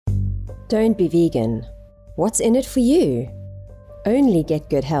Don't be vegan. What's in it for you? Only get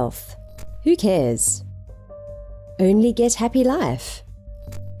good health. Who cares? Only get happy life.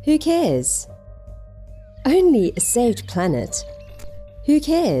 Who cares? Only a saved planet. Who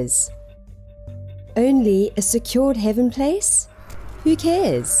cares? Only a secured heaven place? Who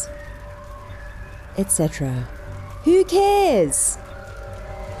cares? Etc. Who cares?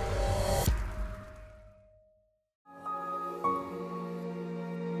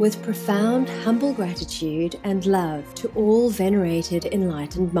 With profound, humble gratitude and love to all venerated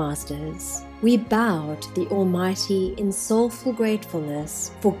enlightened masters, we bow to the Almighty in soulful gratefulness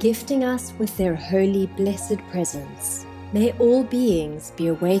for gifting us with their holy, blessed presence. May all beings be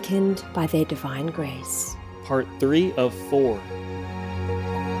awakened by their divine grace. Part 3 of 4.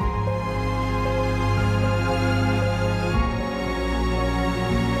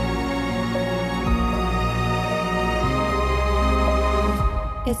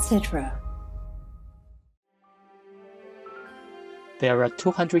 Etc. There are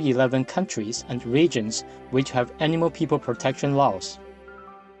 211 countries and regions which have animal people protection laws.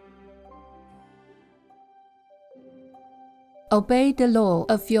 Obey the law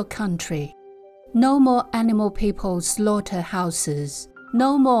of your country. No more animal people slaughterhouses.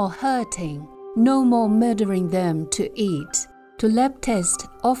 No more hurting. No more murdering them to eat, to lab test,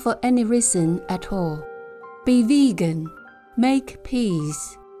 or for any reason at all. Be vegan. Make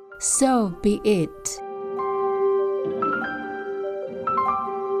peace. So be it.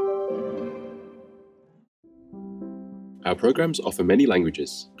 Our programs offer many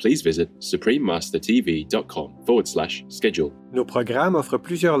languages. Please visit suprememastertv.com/schedule. Nos programas offrent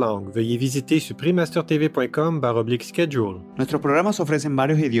plusieurs langues. Veuillez visiter suprememastertv.com/schedule. Nuestros programas ofrecen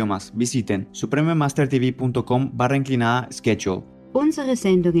varios idiomas. Visiten suprememastertv.com/schedule. Unsere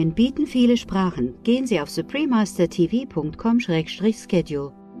Sendungen bieten viele Sprachen. Gehen Sie auf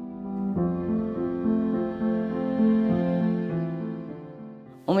suprememastertv.com/schedule.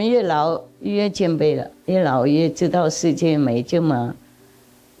 我们越老越谦卑了，越老越知道世界没这么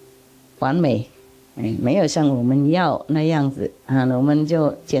完美，没有像我们要那样子啊，我们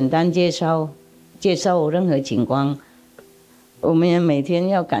就简单介绍任何情况。我们每天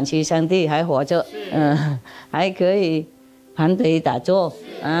要感谢上帝还活着，还可以盘腿打坐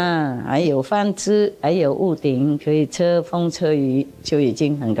啊，还有饭吃，还有屋顶可以遮风遮雨，就已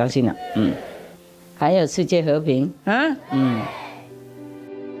经很高兴了。还有世界和平啊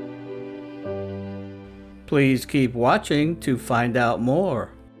，Please keep watching to find out more.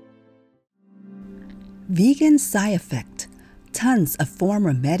 Vegan side effect. Tons of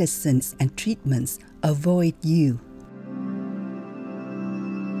former medicines and treatments avoid you.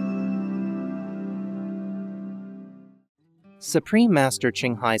 Supreme Master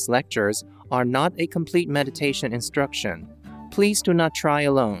Ching Hai's lectures are not a complete meditation instruction. Please do not try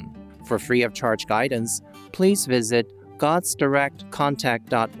alone. For free of charge guidance, please visit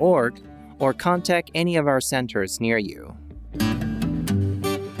godsdirectcontact.org or contact any of our centers near you.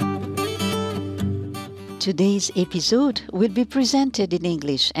 Today's episode will be presented in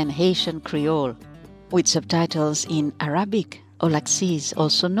English and Haitian Creole, with subtitles in Arabic, Olaxese,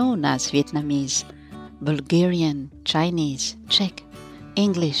 also known as Vietnamese, Bulgarian, Chinese, Czech,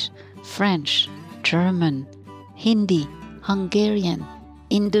 English, French, German, Hindi, Hungarian,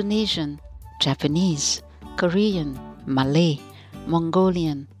 Indonesian, Japanese, Korean, Malay,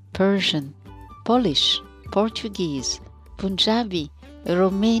 Mongolian, Persian, Polish, Portuguese, Punjabi,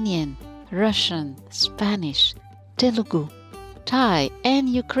 Romanian, Russian, Spanish, Telugu, Thai, and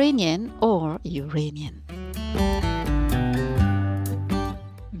Ukrainian or Uranian.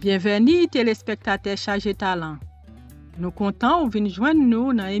 Bienvenue téléspectateurs chargés talent. Nous comptons venir joindre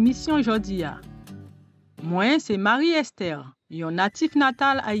nous dans l'émission aujourd'hui. Moi, c'est Marie-Esther, un natif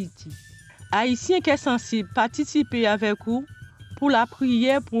natal Haïti. Haïtien qui est sensible participer avec vous pour la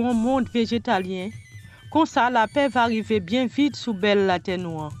prière pour un monde végétalien. Comme ça, la paix va arriver bien vite sous belle la terre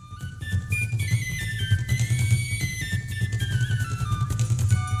noire.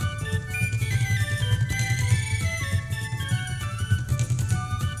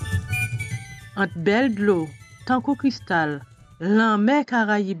 Entre belle de l'eau, tant qu'au cristal, la mer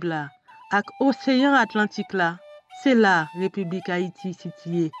Caraïbe là, ak océan Atlantique là, c'est là République Haïti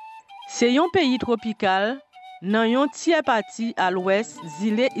située. C'est un pays tropical, nan yon tiers parti à l'ouest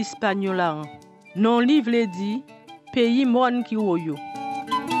zile Hispaniola. Non livre dit pays mon ki woyo.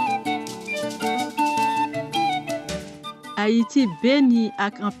 Haïti béni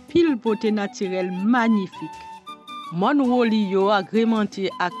ak un pile beauté naturelle magnifique. Mon woli yo agrémenté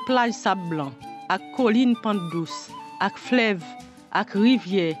ak plage sable blanc, ak colline pente douce, ak fleuve, ak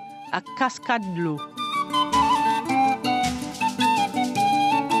rivière, ak cascade d'eau.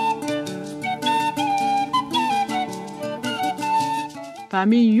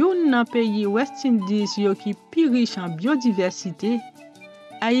 Parmi yon nan pays West Indies yo ki pi riche en biodiversité,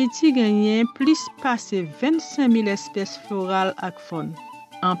 Haïti genyen plus passé 25 000 espèces florales ak faune.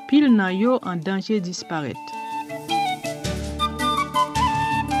 En pile nan yo en danger disparaître.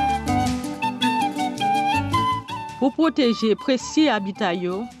 Pour protéger précieux habitat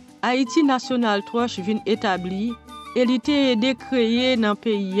yo, Haïti National Trust vin établi et li te aidé créer dans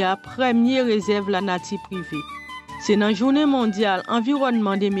pays a première réserve la nature privée. C'est dans Journée mondiale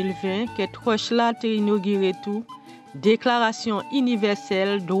environnement 2020 que Trust la te inauguré tout déclaration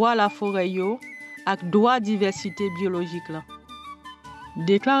universelle droit la forêt yo ak droit diversité biologique la.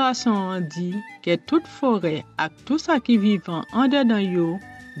 Déclaration dit que toute forêt ak tout ça qui vivant en dedans yo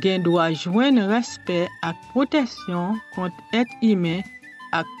gen droit joindre respect ak protection contre être humain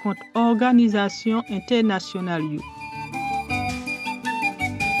ak contre organisation internationale yo.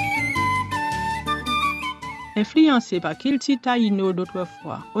 Influencé par kilti taïno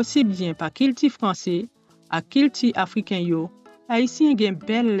d'autrefois, aussi bien par kilti français ak kilti africain yo, Haïtien gen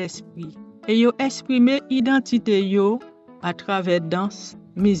bel l'esprit et yo exprimer identité yo à travers danse,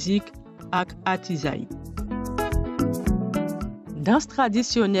 musique ak artisanat. Danse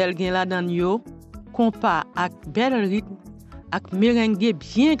traditionnelle gen la dan yo, compas ak bel rythme ak merengue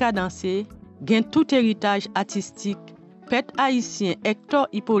bien cadencé, gen tout héritage artistique, pète haïtien Hector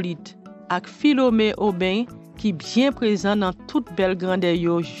Hippolyte ak Philomé Aubin qui bien présent dans toute belle grandeur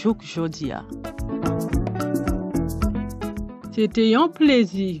yo jouk jodia. C'était un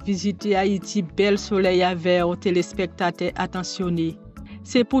plaisir visiter Haïti bel soleil à vert aux téléspectateurs attentionnés.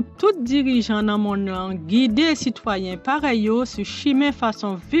 C'est pour tout dirigeant dans mon langue guider citoyens pareil sur chemin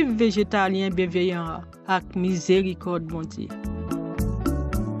façon vivre végétalien bienveillant avec miséricorde bon Dieu.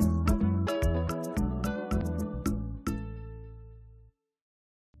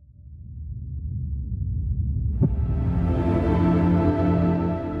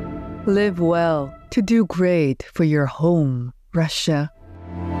 Live well to do great for your home, Russia.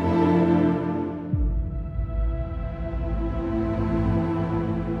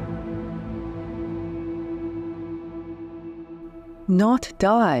 Not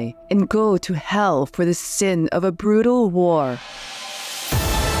die and go to hell for the sin of a brutal war.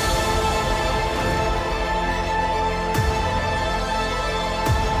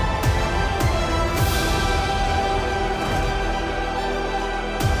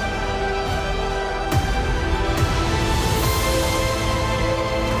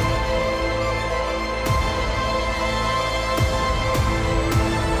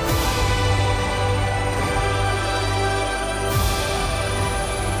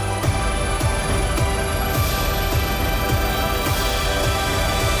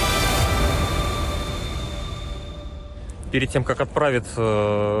 Перед тем, как отправиться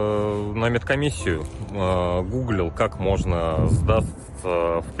на медкомиссию, гуглил, как можно сдаться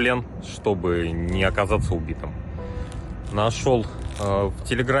в плен, чтобы не оказаться убитым. Нашел в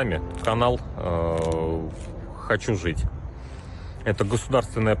Телеграме канал «Хочу жить». Это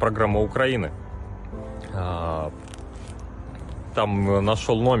государственная программа Украины. Там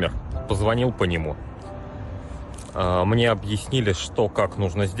нашел номер, позвонил по нему. Мне объяснили, что, как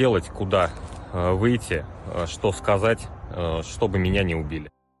нужно сделать, куда выйти, что сказать, чтобы меня не убили.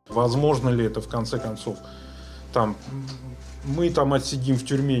 Возможно ли это в конце концов? Там, мы там отсидим в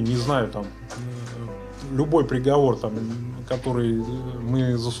тюрьме, не знаю, там любой приговор, там, который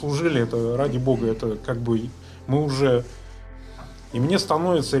мы заслужили, это ради бога, это как бы мы уже... И мне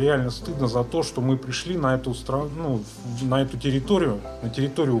становится реально стыдно за то, что мы пришли на эту страну, на эту территорию, на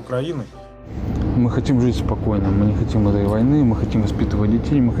территорию Украины. Мы хотим жить спокойно, мы не хотим этой войны, мы хотим воспитывать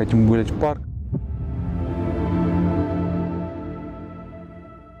детей, мы хотим гулять в парк.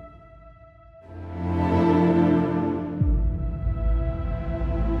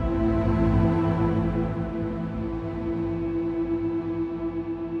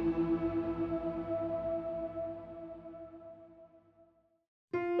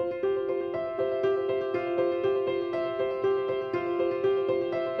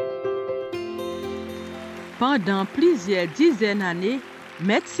 Pendant plusieurs dizaines d'années,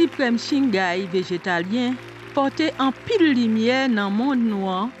 Maître Suprême Shingai végétalien portait en pile lumière dans le monde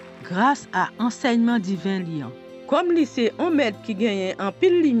noir grâce à enseignement divin liant. Comme lycée un maître qui gagnait en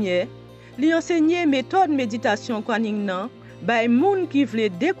pile lumière, lui enseignait méthode méditation Kuan nan bay moun qui voulait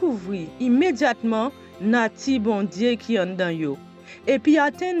découvrir immédiatement nati bon Dieu qui en dans yo. Et puis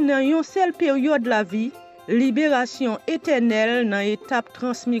atteindre dans une seule période de la vie, libération éternelle dans étape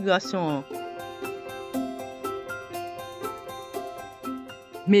transmigration.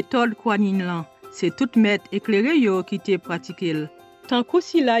 Méthode Kuan lan, c'est tout maître éclairé yo qui te pratiqué. Tant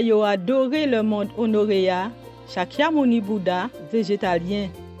qu'aussi là yo adoré le monde honoré ya, Shakyamuni Bouddha, végétalien.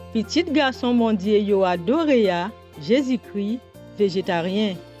 Petit garçon mondie yo adoré ya, Jésus-Christ,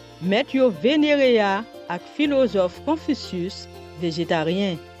 végétarien. Maître yo vénéré ya ak philosophe Confucius,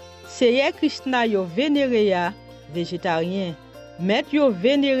 végétarien. Seye Krishna yo vénéré ya, végétarien. Maître yo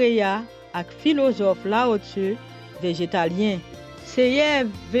vénéré ya ak philosophe Lao Tzu, végétalien. Seye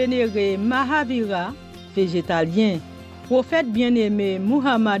vénéré Mahavira, végétalien. Prophète bien-aimé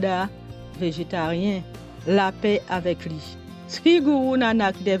Muhammada, végétarien. La paix avec lui. Sri Guru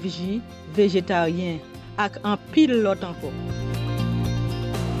Nanak Dev Ji, végétarien, ak un pile lot encore.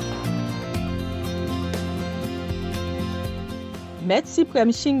 Maître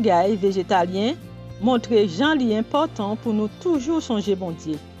Suprême Shingai, végétalien, montre Jean li important pour nous toujours songer bon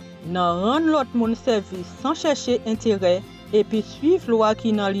Dieu. Nan rendre l'autre monde service sans chercher intérêt et puis suivre loi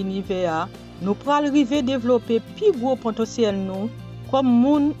qui dans l'univers, nous pral rive développer plus gros potentiel nous comme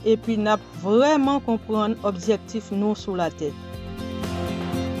monde et puis n'a vraiment comprendre objectif nous sur la terre.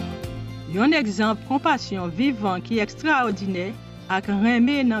 Un exemple compassion vivant qui est extraordinaire ak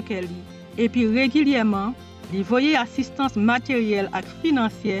remè nan kè li et puis régulièrement li voyer assistance matérielle ak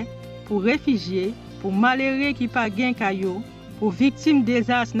financière pour réfugiés, pour malheureux qui pa gen kayo, pour victimes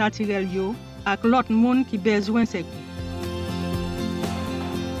désastres naturels yo ak l'autre monde qui besoin c'est.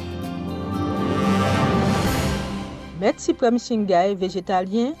 Maître Suprême Shingai,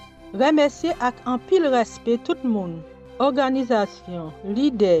 végétalien, remercie ak en pile respect tout le monde, organisation,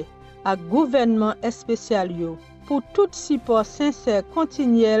 leader, ak gouvernement spécial yo, pour tout support sincère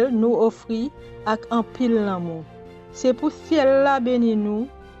continuel nous offrir ak en pile l'amour. C'est pour ciel la béni nous,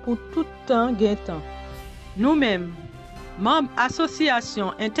 pour tout temps gain temps. Nous-mêmes, membres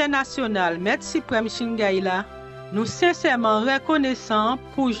Association internationale Maître Suprême Shingai la, nous sincèrement reconnaissants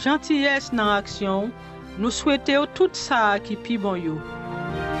pour gentillesse dans action. Nous souhaitons tout ça qui pi bon yo.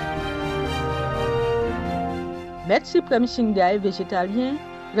 Maître Suprême Shingai, végétalien,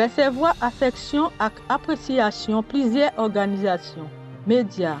 recevoir affection et appréciation plusieurs organisations,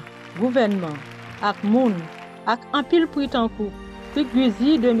 médias, gouvernements, ak moun, ak en pile prix tankou. Prix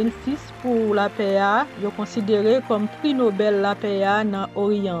Guzy 2006 pour la PA, yo considéré comme prix Nobel la PA dans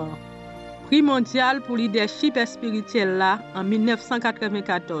Orient. Prix mondial pour leadership spirituel là en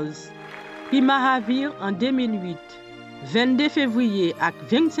 1994. Prix Mahavir en 2008. 22 février ak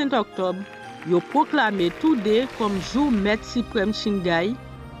 25 octobre, yo proclamé tous deux comme jour Maître Suprême Shingai,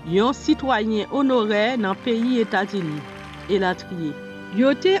 yon citoyen honoré dans pays États-Unis et la trié.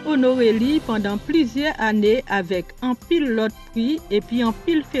 Yo te honoré li pendant plusieurs années avec un pile lot prix et puis un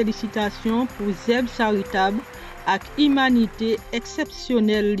pile félicitations pour zèb charitable ak humanité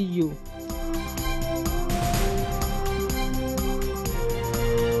exceptionnelle li yo.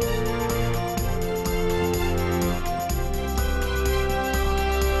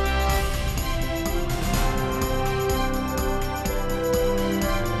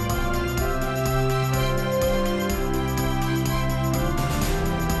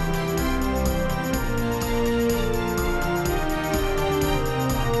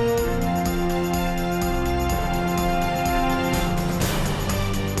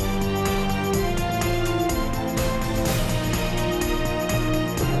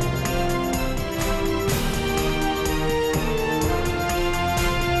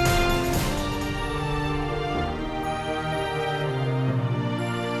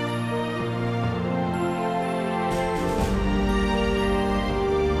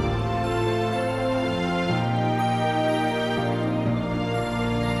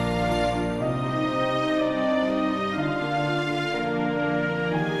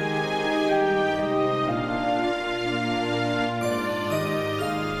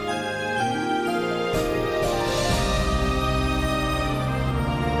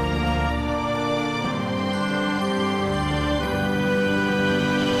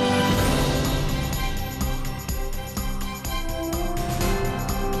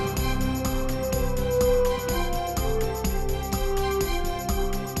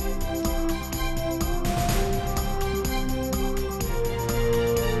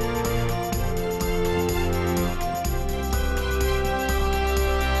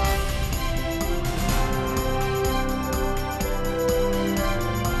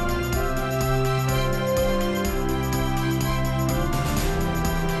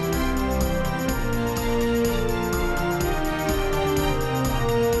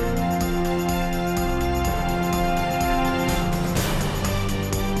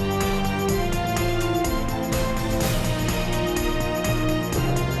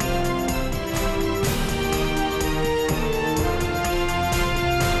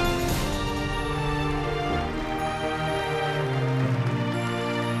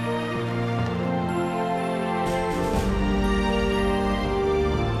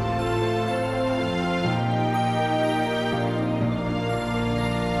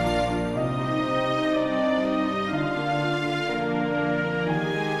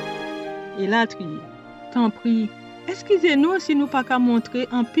 et la trier. Tant pis, excusez-nous si nous pas qu'à montrer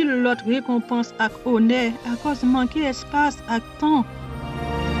en pile l'autre récompense ak honneur à cause manquer espace ak temps.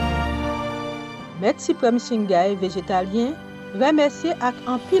 Maître Suprême Shingai végétalien remercier ak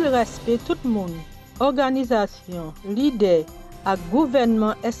en pile respect tout le monde, organisation, leader ak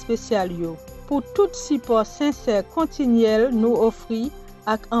gouvernement spécial yo pour tout support sincère continuel nous offrir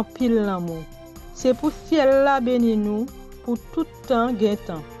ak en pile l'amour. C'est pour ciel la béni nous pour tout temps gain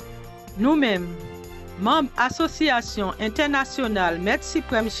temps. Nous-mêmes, membres Association internationale Maître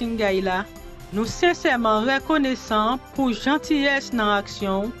Suprême Shingai la, nous sincèrement reconnaissants pour gentillesse dans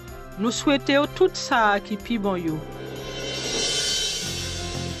l'action. Nous souhaitons tout ça qui pi bon yo.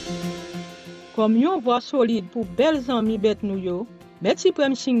 Comme yon voix solide pour belles amis bête nou yo, Maître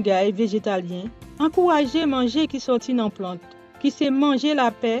Suprême Shingai végétalien, encourager manger qui sorti dans plante, qui c'est manger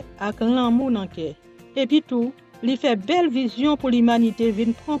la paix avec l'amour dans cœur. Et puis tout, li fait belle vision pour l'humanité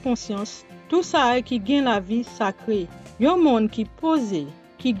vin prendre conscience, tout ça qui gagne la vie sacrée. Yon monde qui posé,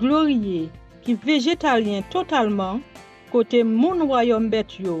 qui glorieux, qui végétalien totalement, côté moun royaume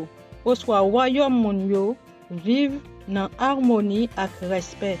bête yo, ou soit royaume moun yo, vive dans harmonie ak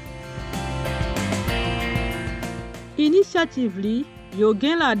respect. Initiative li, yo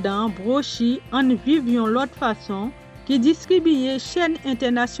gen la-dan brochi en vive yon l'autre façon qui distribue chaîne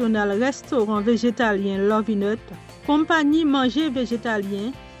internationale restaurant végétalien Lovinut, compagnie manger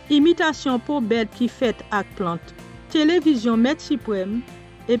végétalien, imitation pour bête qui fête ak plante, télévision Maître Suprême,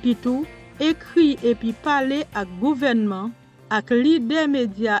 et puis tout, écrit et puis parler ak gouvernement, ak leader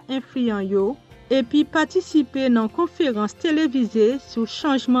médias influents yo, et puis participer dans conférences télévisées sur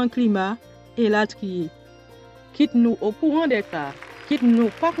changement climat et la trier. Quitte nous au courant de ça, quitte nous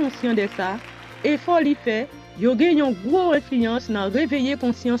pas conscient de ça, effort li fait, yo gen yon gros influence dans réveiller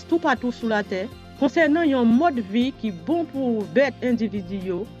conscience tout partout sur la terre concernant yon mode vie qui bon pour bête individu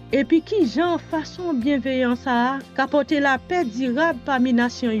yo, et puis qui genre façon bienveillance ça capoter la paix durable parmi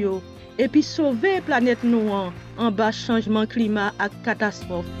nation yo, et puis sauver planète nous en bas changement climat et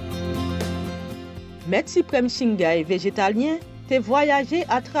catastrophe. Maître Suprême Shingai végétalien te voyager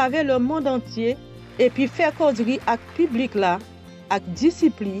à travers le monde entier et puis faire causerie avec public là, avec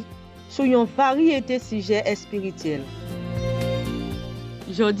discipline sur une variété de sujets spirituels.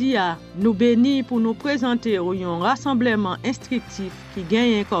 Jodi a, nous bénis pour nous présenter un rassemblement instructif qui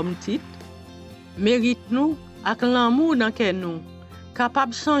gagne comme titre Mérite nous avec l'amour dans quel nous,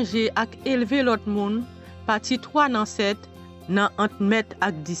 capable de changer et élever l'autre monde, partie 3 dans 7, dans entre maître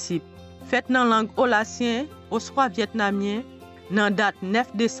et disciple. Fait dans langue holassien, au soit vietnamien, dans date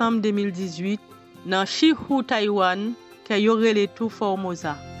 9 décembre 2018, dans Shihu, Taïwan, que yore le tout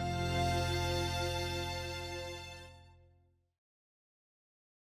Formosa.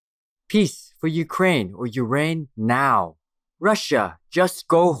 Peace for Ukraine or you reign now. Russia, just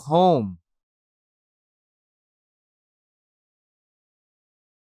go home.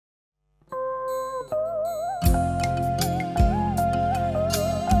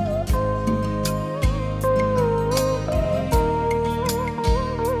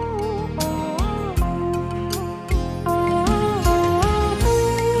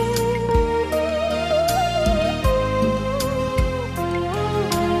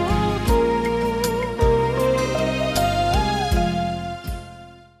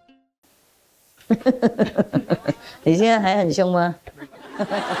你现在还很凶吗？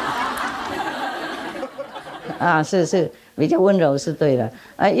啊，是比较温柔是对的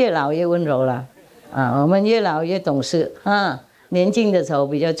啊，越老越温柔了啊，我们越老越懂事啊，年轻的时候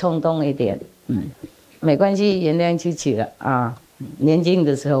比较冲动一点，没关系，原谅自己了啊。年轻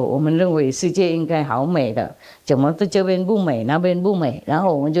的时候，我们认为世界应该好美的，怎么这边不美，那边不美，然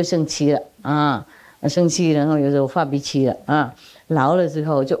后我们就生气了啊，生气，然后有时候发脾气了啊。老了之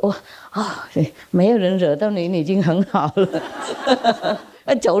后就没有人惹到你，你已经很好了，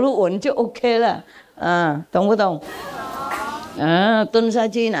走路稳就 OK 了，啊，懂不懂？啊，蹲下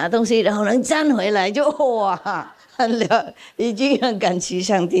去拿东西，然后能站回来就哇，很了，已经很感谢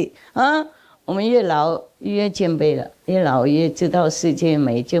上帝啊。我们越老越谦卑了，越老越知道世界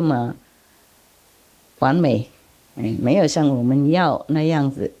没这么完美，没有像我们要那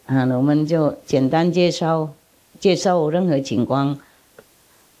样子啊。我们就简单介绍任何情况，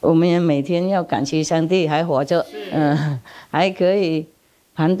我们每天要感谢上帝还活着，还可以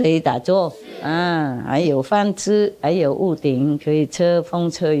盘腿打坐啊，还有饭吃，还有屋顶可以遮风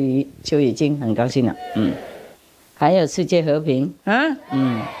遮雨，就已经很高兴了。还有世界和平啊，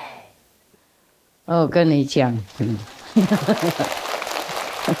我跟你讲，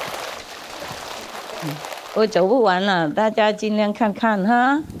我走不完了，大家尽量看看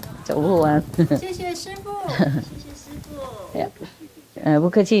哈，走不完。谢谢师父，谢谢师父。不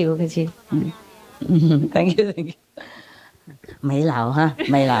客气，不客气。Thank you, thank you. 没老哈，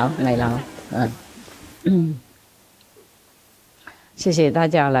没老。谢谢大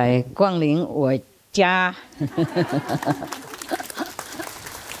家来光临我家。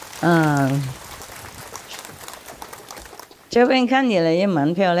这边看起来也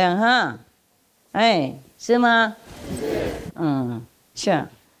蛮漂亮哈。哎，是吗？是啊。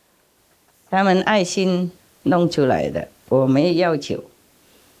他们爱心弄出来的，我没要求，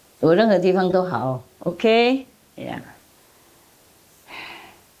我任何地方都好 ，OK 呀。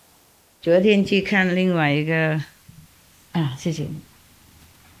昨天去看另外一个，谢谢。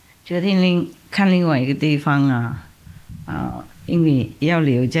昨天看另外一个地方因为要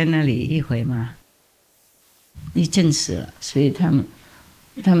留在那里一回嘛，一阵子了，所以他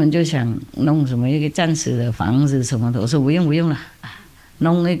们就想弄什么一个暂时的房子什么的，我说不用了，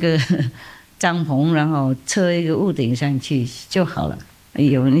弄一个帐篷，然后撤一个屋顶上去就好了，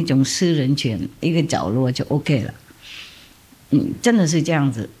有那种私人权，一个角落就 OK 了。真的是这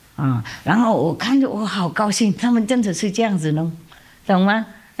样子啊。然后我看着我好高兴，他们真的是这样子弄，懂吗？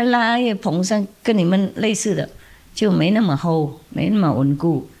拉一个棚上跟你们类似的，就没那么厚，没那么稳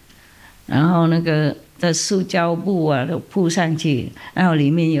固，然后那个的塑胶布都铺上去，然后里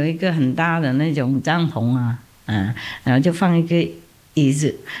面有一个很大的那种帐篷然后就放一个椅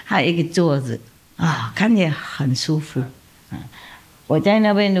子，还有一个桌子看起来很舒服我在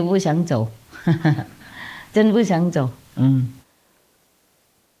那边都不想走，真不想走。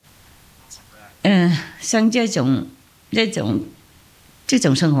像这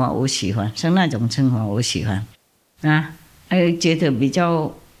种生活我喜欢，像那种生活我喜欢觉得比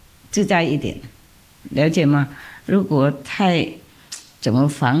较自在一点，了解吗？如果太怎么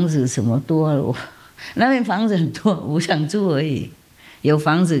房子什么多了，那边房子很多，我想住而已。有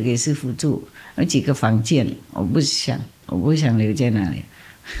房子给师父住，有几个房间，我不想留在那里。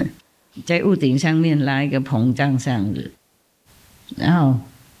在屋顶上面拉一个棚帐上的，然后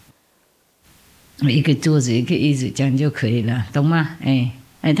一个桌子一个椅子，这样就可以了，懂吗？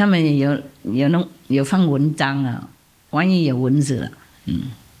他们有放蚊帐万一有蚊子了，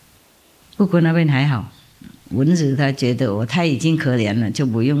不过那边还好，蚊子他觉得我太已经可怜了，就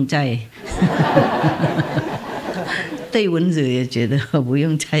不用再对蚊子也觉得不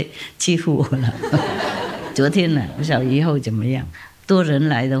用再欺负我了。昨天呢，不晓得以后怎么样，多人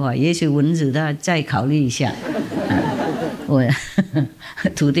来的话，也许蚊子他再考虑一下。我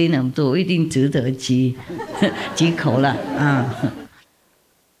土地那么多，一定值得几口了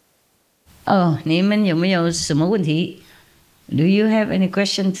你们有没有什么问题 ？Do you have any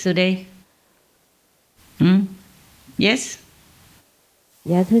questions today? Yes.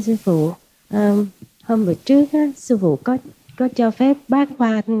 Dạ thưa sư phụ, hôm bữa trước sư phụ có cho phép bác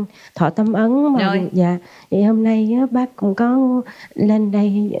qua thọ tâm ấn mà dạ, thì hôm nay bác cũng có lên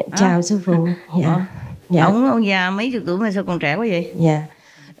đây chào sư phụ. Dạ. Ông già mấy chục tuổi mà sao còn trẻ quá vậy?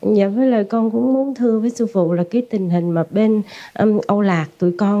 Dạ với lời con cũng muốn thưa với sư phụ là cái tình hình mà bên Âu Lạc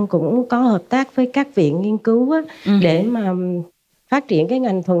tụi con cũng có hợp tác với các viện nghiên cứu để mà phát triển cái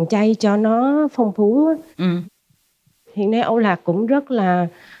ngành thuần chay cho nó phong phú. Hiện nay Âu Lạc cũng rất là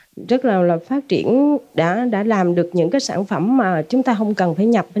phát triển, đã làm được những cái sản phẩm mà chúng ta không cần phải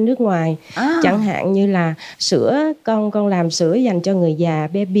nhập bên nước ngoài. Chẳng hạn như là sữa, con làm sữa dành cho người già,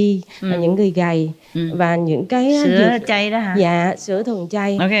 baby, và những người gầy, và những cái sữa chay đó hả? Dạ, sữa thuần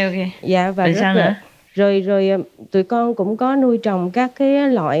chay. Ok. Dạ, và rất là rồi tụi con cũng có nuôi trồng các cái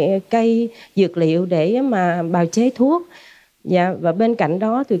loại cây dược liệu để mà bào chế thuốc. Dạ, và bên cạnh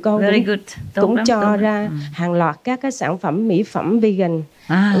đó tụi con cũng cho ra hàng loạt các cái sản phẩm mỹ phẩm vegan.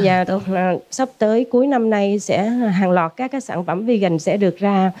 Và sắp tới cuối năm nay sẽ hàng loạt các cái sản phẩm vegan sẽ được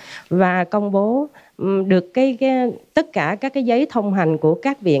ra và công bố được cái tất cả các cái giấy thông hành của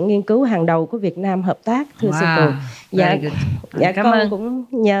các viện nghiên cứu hàng đầu của Việt Nam hợp tác, thưa sư phụ. Dạ con cũng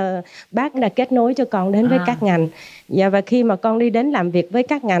nhờ bác đã kết nối cho con đến với các ngành. Dạ, và khi mà con đi đến làm việc với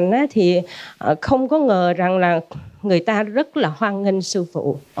các ngành thì không có ngờ rằng là người ta rất là hoan nghênh sư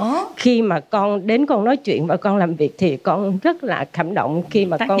phụ. Khi mà con đến con nói chuyện và con làm việc thì con rất là cảm động khi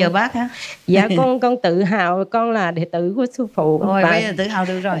mà con. Nhờ bác hả? Dạ con tự hào con là đệ tử của sư phụ. Rồi bây giờ tự hào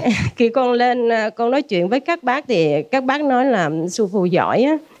được rồi. Khi con lên con nói chuyện với các bác thì các bác nói là sư phụ giỏi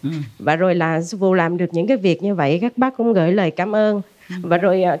á. Và rồi là sư phụ làm được những cái việc như vậy, các bác cũng gửi lời cảm ơn. Và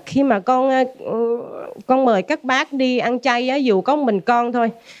rồi khi mà con mời các bác đi ăn chay á, dù có mình con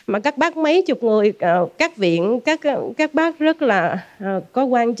thôi mà các bác mấy chục người, các viện, các bác rất là có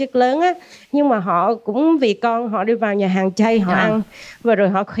quan chức lớn á, nhưng mà họ cũng vì con họ đi vào nhà hàng chay họ ăn, và rồi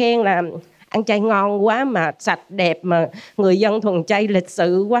họ khen là ăn chay ngon quá mà sạch đẹp mà người dân thuần chay lịch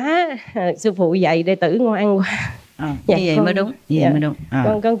sự quá, sư phụ dạy đệ tử ngoan quá. Như vậy mới đúng, như vậy mới đúng.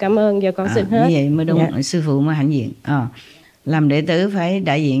 Con cảm ơn và con xin hết. Như vậy mới đúng, sư phụ mới hãnh diện. Làm đệ tử phải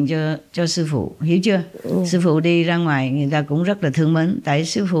đại diện cho sư phụ, hiểu chưa? Sư phụ đi ra ngoài người ta cũng rất là thương mến, tại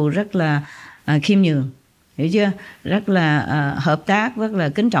sư phụ rất là khiêm nhường, hiểu chưa? Rất là hợp tác, rất là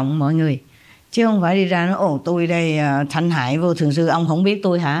kính trọng mọi người. Chứ không phải đi ra nói tôi đây Thanh Hải Vô Thường Sư, ông không biết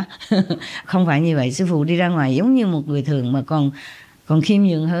tôi hả? Không phải như vậy. Sư phụ đi ra ngoài giống như một người thường mà còn khiêm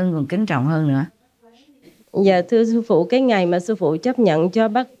nhường hơn, còn kính trọng hơn nữa. Dạ thưa sư phụ, cái ngày mà sư phụ chấp nhận cho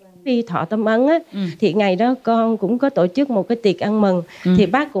bác đi thọ tâm ấn á, thì ngày đó con cũng có tổ chức một cái tiệc ăn mừng. Thì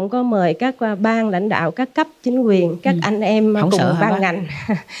bác cũng có mời các ban lãnh đạo các cấp chính quyền, các anh em không cùng ban bác? ngành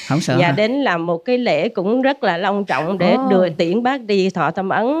Không sợ dạ đến làm một cái lễ cũng rất là long trọng để đưa tiễn bác đi thọ tâm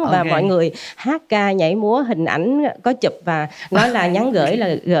ấn. Và mọi người hát ca nhảy múa, hình ảnh có chụp và nói là nhắn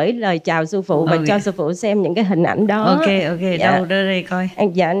gửi lời chào sư phụ và cho sư phụ xem những cái hình ảnh đó. Ok dạ. Đâu đưa đây coi.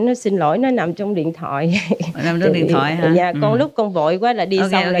 Dạ nó xin lỗi, nó nằm trong điện thoại. Nằm trong điện thoại hả? Dạ con lúc con vội quá là đi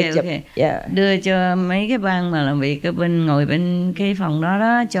xong là chụp. Dạ. Đưa cho mấy cái ban mà làm việc ở bên ngồi bên cái phòng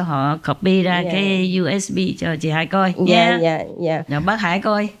đó cho họ copy ra cái USB cho chị Hải coi nha. Dạ. Rồi bác Hải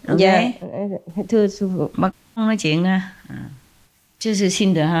coi. Dạ. Thưa sư phụ. Bác nói chuyện nè. Chứ sư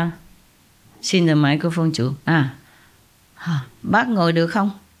xin được ha. Xin được microphone chủ. Bác ngồi được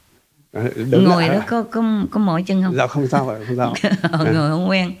không? Ngồi đó có mỏi chân không? Dạ không sao rồi, không sao. Ngồi không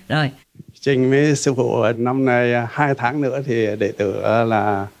quen. Rồi. Trình với sư phụ năm nay 2 tháng nữa thì đệ tử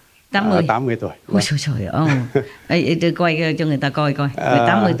là 80 tuổi. Ôi trời ơi. Tôi quay cho người ta coi.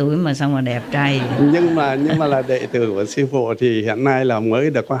 80 tuổi mà sao mà đẹp trai. Nhưng mà là đệ tử của sư phụ thì hiện nay là mới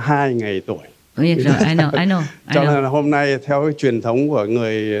được có 2 ngày tuổi. Biết rồi, I know. Cho nên là hôm nay theo cái truyền thống của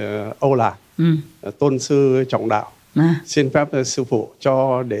người Âu Lạc, tôn sư trọng đạo, xin phép sư phụ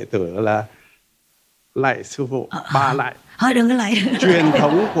cho đệ tử là lạy sư phụ 3 lạy. Thôi đừng có lại. Truyền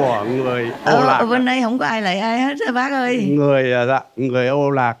thống của người Âu Lạc. Ở bên đây không có ai lại ai hết bác ơi. Người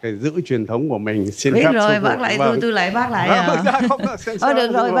Âu Lạc thì giữ truyền thống của mình. Xin biết phép rồi, sư phụ. Bác lại tôi lại bác lại thôi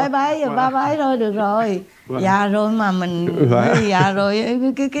được rồi, bye bye thôi, được rồi. Già rồi mà mình già rồi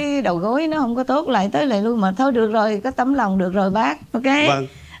cái đầu gối nó không có tốt, lại tới lại luôn mà thôi được rồi, có tấm lòng được rồi bác. Ok.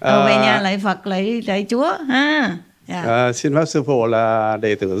 Về nhà lại Phật lại Chúa ha. Xin phép sư phụ là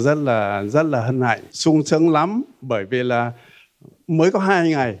đệ tử rất là hân hạnh, sung sướng lắm, bởi vì là mới có 2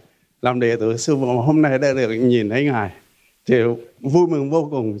 ngày làm đệ tử sư phụ, hôm nay đã được nhìn thấy ngài thì vui mừng vô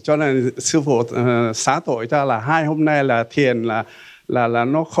cùng. Cho nên sư phụ xá tội cho là 2 hôm nay là thiền là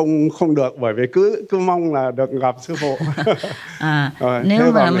nó không được, bởi vì cứ mong là được gặp sư phụ.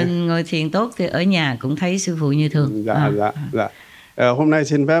 Nếu mà mình ngồi thiền tốt thì ở nhà cũng thấy sư phụ như thường. Dạ. Hôm nay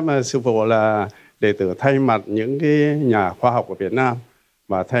xin phép sư phụ là đệ tử thay mặt những cái nhà khoa học của Việt Nam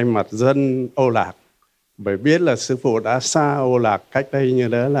và thay mặt dân Âu Lạc, bởi biết là sư phụ đã xa Âu Lạc cách đây như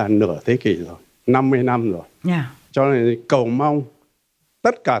đó là nửa thế kỷ rồi, 50 năm rồi. Cho nên cầu mong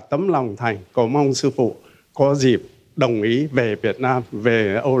tất cả tấm lòng thành, cầu mong sư phụ có dịp đồng ý về Việt Nam,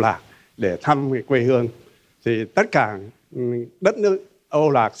 về Âu Lạc để thăm cái quê hương, thì tất cả đất nước Âu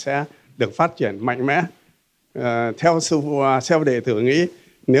Lạc sẽ được phát triển mạnh mẽ. Theo sư phụ, theo đệ tử nghĩ,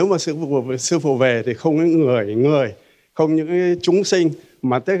 nếu mà sư phụ về thì không những người, không những chúng sinh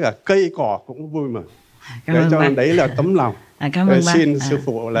mà tất cả cây cỏ cũng vui mừng. Cho nên đấy là tấm lòng. Xin sư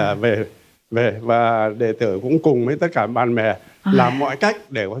phụ là về và đệ tử cũng cùng với tất cả bạn bè làm mọi cách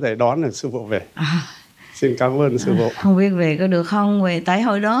để có thể đón được sư phụ về. Xin cảm ơn sư phụ. Không biết về có được không? Về tại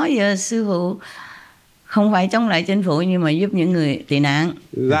hồi đó giờ sư phụ không phải chống lại chính phủ nhưng mà giúp những người tị nạn.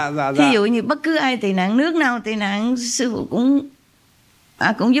 Dạ. Thí dụ như bất cứ ai tị nạn, nước nào tị nạn, sư phụ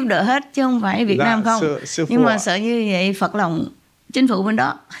cũng giúp đỡ hết, chứ không phải Việt Nam không. Nhưng mà sợ như vậy phật lòng chính phủ bên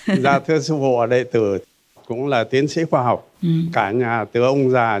đó. Dạ thưa sư phụ, đệ tử cũng là tiến sĩ khoa học. Cả nhà từ ông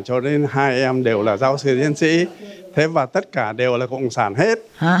già cho đến 2 em đều là giáo sư tiến sĩ. Thế và tất cả đều là cộng sản hết.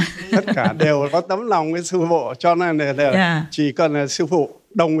 Tất cả đều có tấm lòng với sư phụ. Cho nên là chỉ cần là sư phụ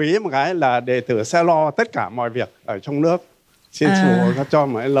đồng ý một cái là đệ tử sẽ lo tất cả mọi việc ở trong nước. Xin sư phụ cho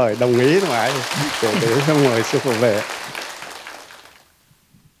một lời đồng ý một cái để xong rồi sư phụ về.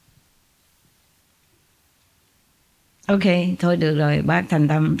 Ok, thôi được rồi, bác thành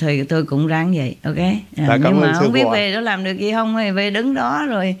tâm thì tôi cũng ráng vậy, ok. Nhưng mà không biết về đó làm được gì không, về đứng đó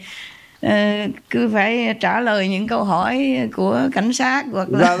rồi cứ phải trả lời những câu hỏi của cảnh sát hoặc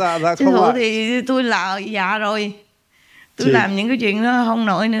là chính phủ thì tôi là già rồi, tôi làm những cái chuyện đó không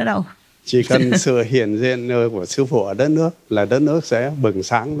nổi nữa đâu. Chỉ cần sự hiện diện của sư phụ ở đất nước là đất nước sẽ bừng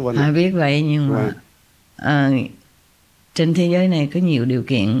sáng luôn. Biết vậy nhưng mà trên thế giới này có nhiều điều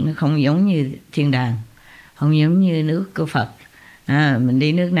kiện nó không giống như thiên đàng, không giống như nước của Phật. Mình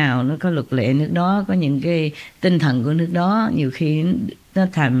đi nước nào nó có luật lệ nước đó, có những cái tinh thần của nước đó, nhiều khi nó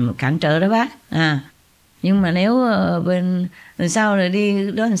thành cản trở đó bác. Nhưng mà nếu bên lần sau rồi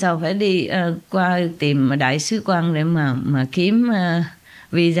đi đó, lần sau phải đi qua tìm đại sứ quan để mà kiếm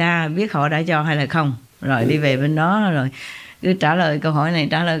visa, biết họ đã cho hay là không, rồi đi về bên đó rồi cứ trả lời câu hỏi này,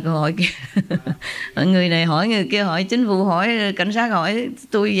 trả lời câu hỏi kia. Người này hỏi, người kia hỏi, chính phủ hỏi, cảnh sát hỏi.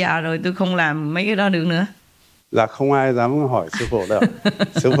 Tôi già rồi, tôi không làm mấy cái đó được nữa. Là không ai dám hỏi sư phụ đâu.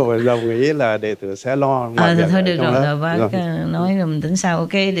 Sư phụ đồng ý là đệ tử sẽ lo mọi việc. Thôi được rồi, bác nói rồi mình tính sau.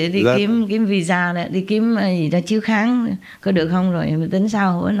 Ok, để đi kiếm visa đó, đi kiếm gì đó chiếu kháng có được không, rồi mình tính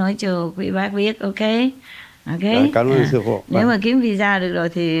sau. Nói cho quý bác biết. Ok. Cảm ơn sư phụ. Nếu mà kiếm visa được rồi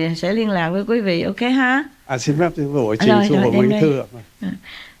thì sẽ liên lạc với quý vị. Ok ha. Xin phép sư phụ trình sư phụ một cái thư.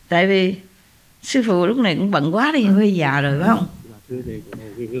 Tại vì sư phụ lúc này cũng bận quá đi, hơi già rồi phải không?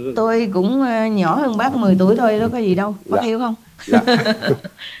 Tôi cũng nhỏ hơn bác 10 tuổi thôi, đó có gì đâu, bác hiểu không?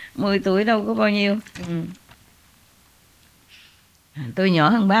 10 tuổi đâu có bao nhiêu. Tôi nhỏ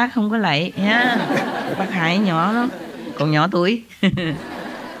hơn bác, không có lạy nha. Bác Hải nhỏ lắm, còn nhỏ tuổi.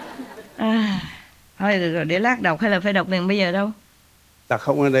 Thôi được rồi, để lát đọc hay là phải đọc liền bây giờ đâu? Đọc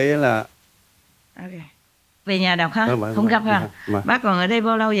không ở đấy là... Ok. Về nhà đọc ha, không gặp ha. Bác còn ở đây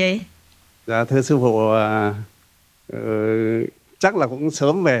bao lâu vậy? Dạ thưa sư phụ, chắc là cũng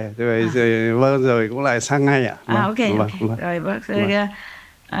sớm về rồi cũng lại sang ngay ạ. Ok. Rồi bác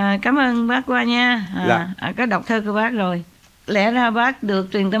cảm ơn bác qua nha. Có đọc thơ của bác rồi. Lẽ ra bác được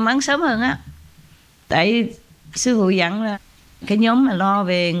truyền tâm ấn sớm hơn á. Tại sư phụ dặn là cái nhóm mà lo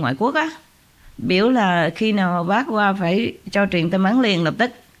về ngoại quốc á, biểu là khi nào bác qua phải cho truyền tâm ấn liền lập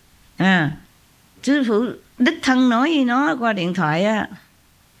tức. Sư phụ đích thân nói với nó qua điện thoại á.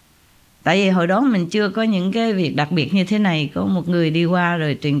 Tại vì hồi đó mình chưa có những cái việc đặc biệt như thế này, có một người đi qua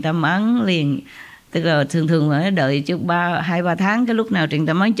rồi truyền tâm ấn liền, tức là thường phải đợi trước 2-3 tháng cái lúc nào truyền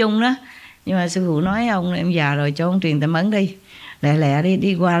tâm ấn chung đó. Nhưng mà sư phụ nói ông em già rồi, cho ông truyền tâm ấn đi, lẹ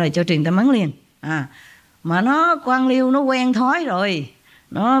đi qua rồi cho truyền tâm ấn liền. Mà nó quan liêu, nó quen thói rồi,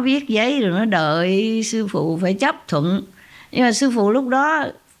 nó viết giấy rồi nó đợi sư phụ phải chấp thuận. Nhưng mà sư phụ lúc đó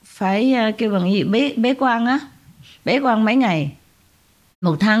phải kêu bằng gì, bế quan á, bế quan mấy ngày,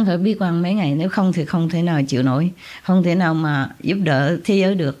 1 tháng phải bế quan mấy ngày, nếu không thì không thể nào chịu nổi, không thể nào mà giúp đỡ thế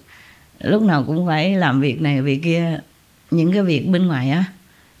giới được. Lúc nào cũng phải làm việc này việc kia, những cái việc bên ngoài á,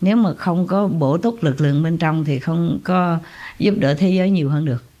 nếu mà không có bổ túc lực lượng bên trong thì không có giúp đỡ thế giới nhiều hơn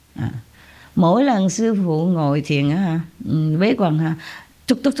được. Mỗi lần sư phụ ngồi thiền á, bế quan ha,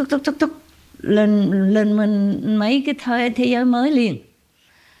 túc lên mình mấy cái thế giới mới liền.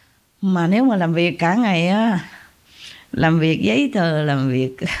 Mà nếu mà làm việc cả ngày á, làm việc giấy tờ, làm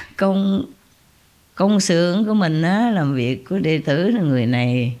việc công xưởng của mình á, làm việc của đệ tử, là người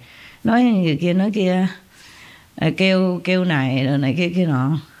này nói người kia nói kia, kêu này rồi này kia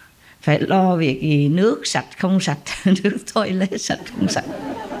nọ, phải lo việc gì nước sạch không sạch, nước toilet sạch không sạch.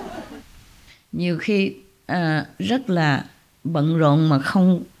 Nhiều khi rất là bận rộn mà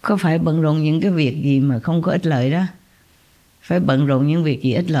không có phải bận rộn những cái việc gì mà không có ích lợi đó. Phải bận rộn những việc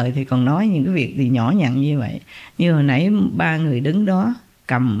gì ích lợi thì còn nói những cái việc gì nhỏ nhặn như vậy. Như hồi nãy 3 người đứng đó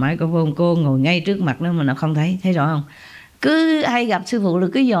cầm microphone, cô ngồi ngay trước mặt nó mà nó không thấy rõ không? Cứ ai gặp sư phụ là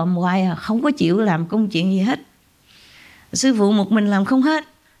cứ dòm hoài không có chịu làm công chuyện gì hết. Sư phụ một mình làm không hết,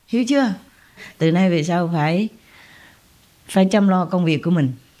 hiểu chưa? Từ nay về sau phải chăm lo công việc của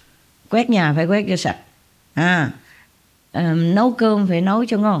mình. Quét nhà phải quét cho sạch, nấu cơm phải nấu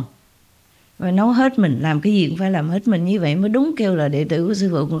cho ngon, và nấu hết mình, làm cái gì cũng phải làm hết mình, như vậy mới đúng kêu là đệ tử của sư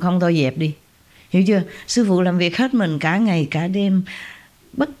phụ, còn không thôi dẹp đi, hiểu chưa? Sư phụ làm việc hết mình cả ngày cả đêm,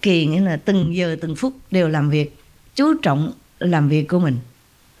 bất kỳ nghĩa là từng giờ từng phút đều làm việc, chú trọng làm việc của mình,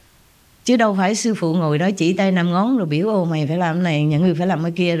 chứ đâu phải sư phụ ngồi đó chỉ tay 5 ngón rồi biểu ô mày phải làm cái này, những người phải làm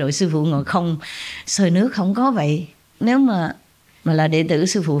cái kia, rồi sư phụ ngồi không sơi nước, không có vậy. Nếu mà là đệ tử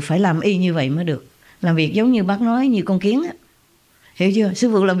sư phụ phải làm y như vậy mới được, làm việc giống như bác nói, như con kiến á, hiểu chưa? Sư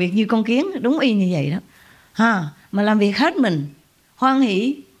phụ làm việc như con kiến, đúng y như vậy đó mà làm việc hết mình, hoan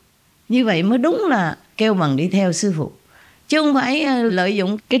hỷ, như vậy mới đúng là kêu bằng đi theo sư phụ, chứ không phải lợi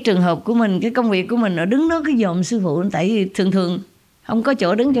dụng cái trường hợp của mình, cái công việc của mình, ở đứng đó cứ dòm sư phụ. Tại vì thường không có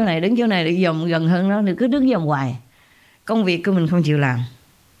chỗ đứng chỗ này, đứng chỗ này để dòm gần hơn nó, thì cứ đứng dòm hoài, công việc của mình không chịu làm.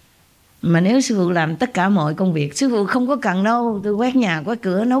 Mà nếu sư phụ làm tất cả mọi công việc, sư phụ không có cần đâu, tôi quét nhà quét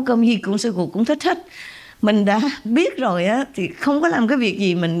cửa nấu cơm gì cũng sư phụ cũng thích hết. Mình đã biết rồi á thì không có làm cái việc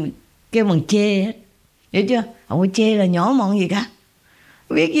gì mình kêu bằng chê hết, hiểu chưa? Không có chê là nhỏ mọn gì cả,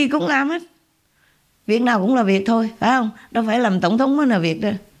 việc gì cũng làm hết, việc nào cũng là việc thôi, phải không? Đâu phải làm tổng thống mới là việc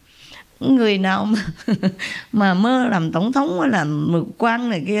đâu. Người nào mà mơ làm tổng thống mới làm quan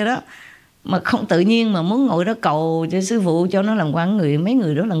này kia đó, mà không tự nhiên mà muốn ngồi đó cầu cho sư phụ cho nó làm quan, mấy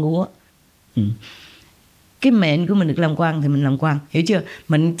người đó là ngu á. Cái mệnh của mình được làm quan thì mình làm quan, hiểu chưa?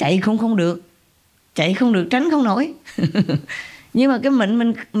 Mình chạy không được, chạy không được, tránh không nổi. Nhưng mà cái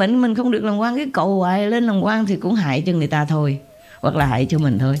mình không được làm quan, cái cầu hoài lên làm quan thì cũng hại cho người ta thôi, hoặc là hại cho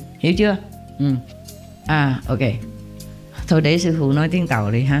mình thôi, hiểu chưa? Ok, thôi để sư phụ nói tiếng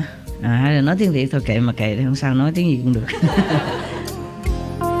Tàu đi ha, hay là nói tiếng Việt thôi, kệ mà kệ thì không sao, nói tiếng gì cũng được.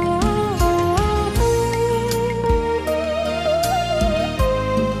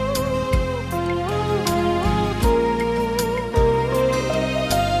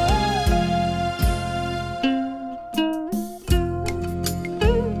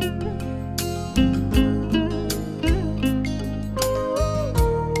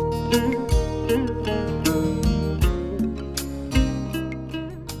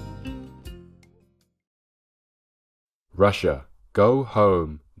 Russia, go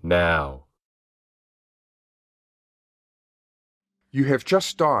home now. You have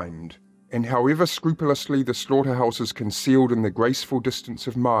just dined, and however scrupulously the slaughterhouse is concealed in the graceful distance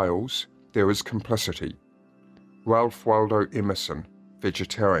of miles, there is complicity. Ralph Waldo Emerson,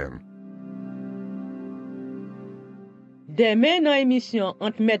 vegetarian. Demain dans l'émission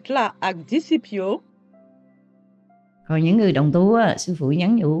entre maître là ak discipio. Còn những người đồng tu á, sư phụ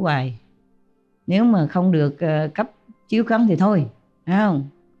nhắn nhủ hoài, nếu mà không được cấp chiếu cấm thì thôi, phải không?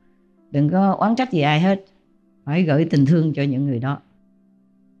 Đừng có oán trách gì ai hết, phải gửi tình thương cho những người đó.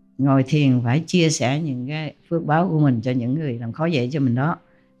 Ngồi thiền phải chia sẻ những cái phước báo của mình cho những người làm khó dễ cho mình đó,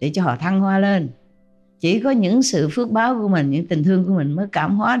 để cho họ thăng hoa lên. Chỉ có những sự phước báo của mình, những tình thương của mình mới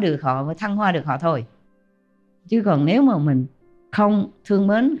cảm hóa được họ, mới thăng hoa được họ thôi. Chứ còn nếu mà mình không thương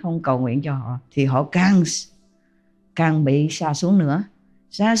mến, không cầu nguyện cho họ thì họ càng bị sa xuống nữa.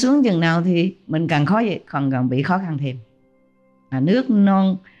 Sa xuống chừng nào thì mình càng khó vậy, càng bị khó khăn thêm.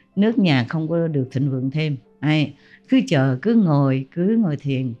 Nước nhà không có được thịnh vượng thêm. Cứ chờ, cứ ngồi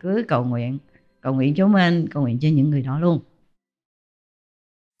thiền, cứ cầu nguyện cho mình, cầu nguyện cho những người đó luôn.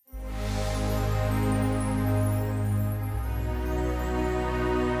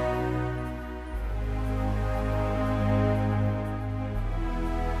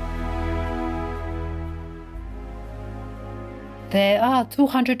 There are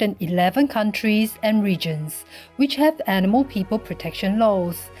 211 countries and regions which have animal people protection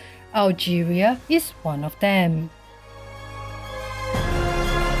laws. Algeria is one of them.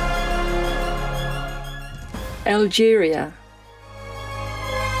 Algeria.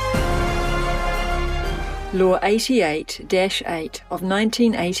 Law 88-8 of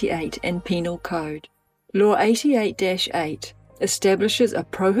 1988 and Penal Code. Law 88-8 establishes a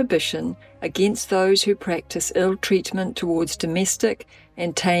prohibition against those who practice ill treatment towards domestic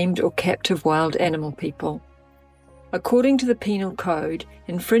and tamed or captive wild animal people. According to the Penal Code,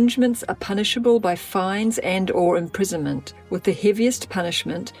 infringements are punishable by fines and/or imprisonment, with the heaviest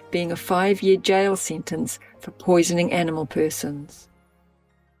punishment being a 5-year jail sentence for poisoning animal persons.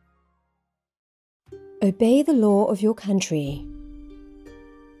 Obey the law of your country.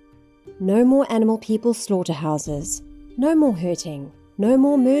 No more animal people slaughterhouses. No more hurting. No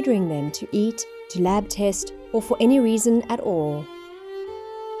more murdering them to eat, to lab test, or for any reason at all.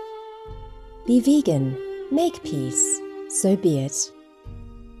 Be vegan. Make peace. So be it.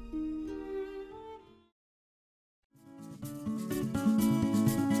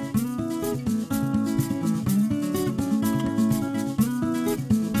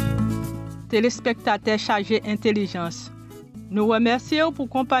 Téléspectateurs chargés intelligence, nous remercions pour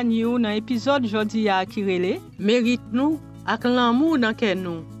compagnie dans l'épisode jodi a qui relé mérite nous ak l'amour dans cœur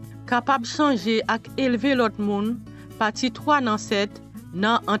nous, capable changer ak élever l'autre monde, partie 3 dans 7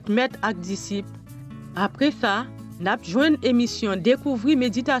 dans entre maître ak disciple. Après ça, n'a joine émission découvrir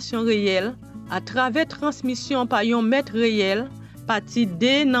méditation réelle à travers transmission par un maître réel, partie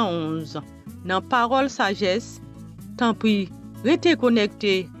 2 dans 11. Dans parole sagesse, tant pis, restez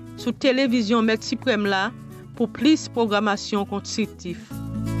connecté sur télévision Maître Suprême là pour plus programmation constructive.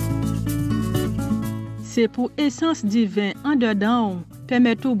 C'est pour essence divin en dedans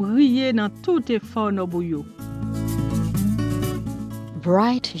permettre de briller dans tout effort no bouillot.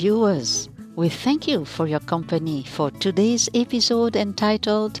 Bright viewers, we thank you for your company for today's episode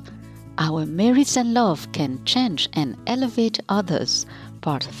entitled Our Merits and Love Can Change and Elevate Others,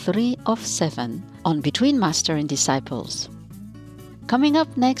 Part 3 of 7 on Between Master and Disciples. Coming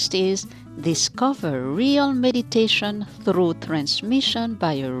up next is Discover Real Meditation Through Transmission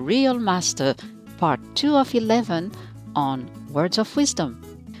by a Real Master, Part 2 of 11 on Words of Wisdom.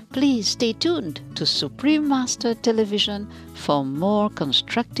 Please stay tuned to Supreme Master Television for more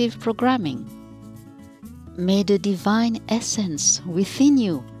constructive programming. May the divine essence within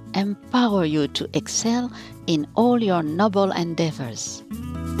you empower you to excel in all your noble endeavors.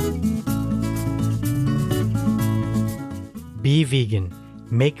 Be vegan,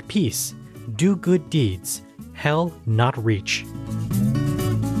 make peace, do good deeds, hell not reach.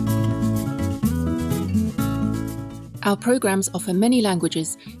 Our programs offer many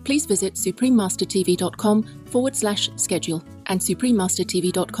languages. Please visit suprememastertv.com/schedule and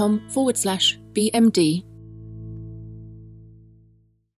suprememastertv.com/BMD